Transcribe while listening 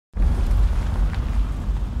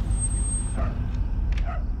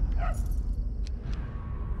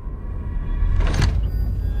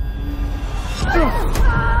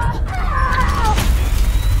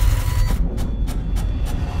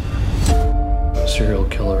serial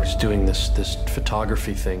killer is doing this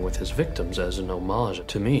photography thing with his victims as an homage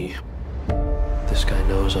to me. This guy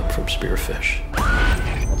knows I'm from Spirfish.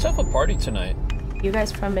 Let's have a party tonight. You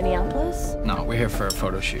guys from Minneapolis? No, we're here for a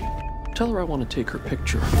photo shoot. Tell her I want to take her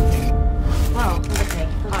picture. Oh, okay.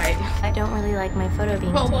 All right. I don't really like my photo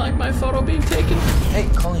being taken. Like my photo being taken. Hey,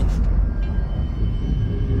 Colleen.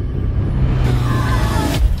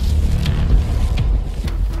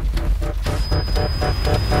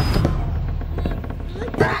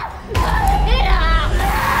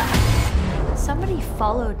 Somebody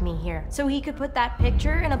followed me here so he could put that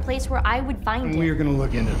picture in a place where I would find it. We're gonna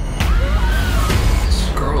look into it. This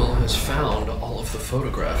girl has found all of the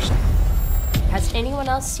photographs. Has anyone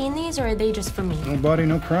else seen these, or are they just for me? No body,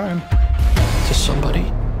 no crime. To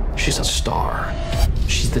somebody, she's a star.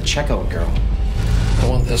 She's the checkout girl. I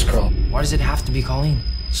want this girl. Why does it have to be Colleen?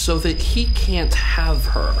 So that he can't have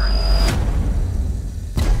her.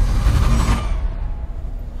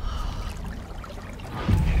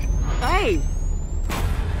 Hey!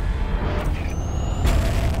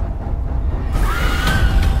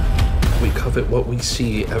 We covet what we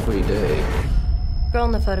see every day. Girl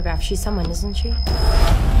in the photograph, she's someone, isn't she?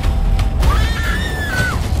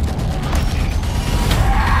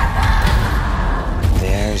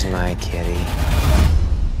 There's my kitty.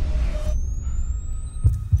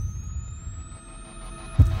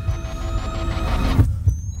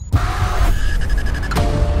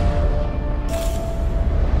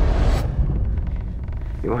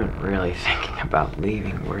 You weren't really thinking about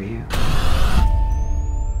leaving, were you?